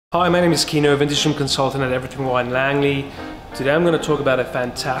Hi, my name is Quinot, vintage room consultant at Everything Wine Langley. Today I'm going to talk about a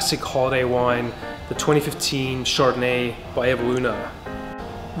fantastic holiday wine, the 2015 Chardonnay by Evoluna.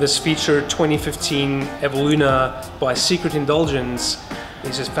 This featured 2015 Evoluna by Secret Indulgence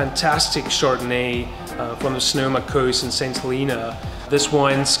is a fantastic Chardonnay from the Sonoma Coast in St Helena. This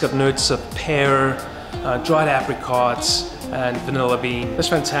wine's got notes of pear, dried apricots, and vanilla bean. This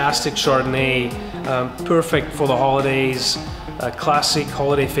fantastic Chardonnay, perfect for the holidays. A classic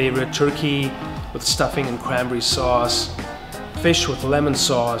holiday favorite, turkey with stuffing and cranberry sauce, fish with lemon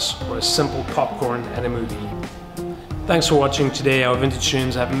sauce, or a simple popcorn and a movie. Thanks for watching today. Our vintage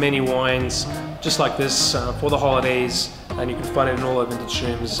rooms have many wines just like this for the holidays, and you can find it in all our vintage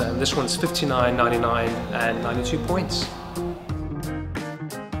rooms. And this one's $59.99 and 92 points.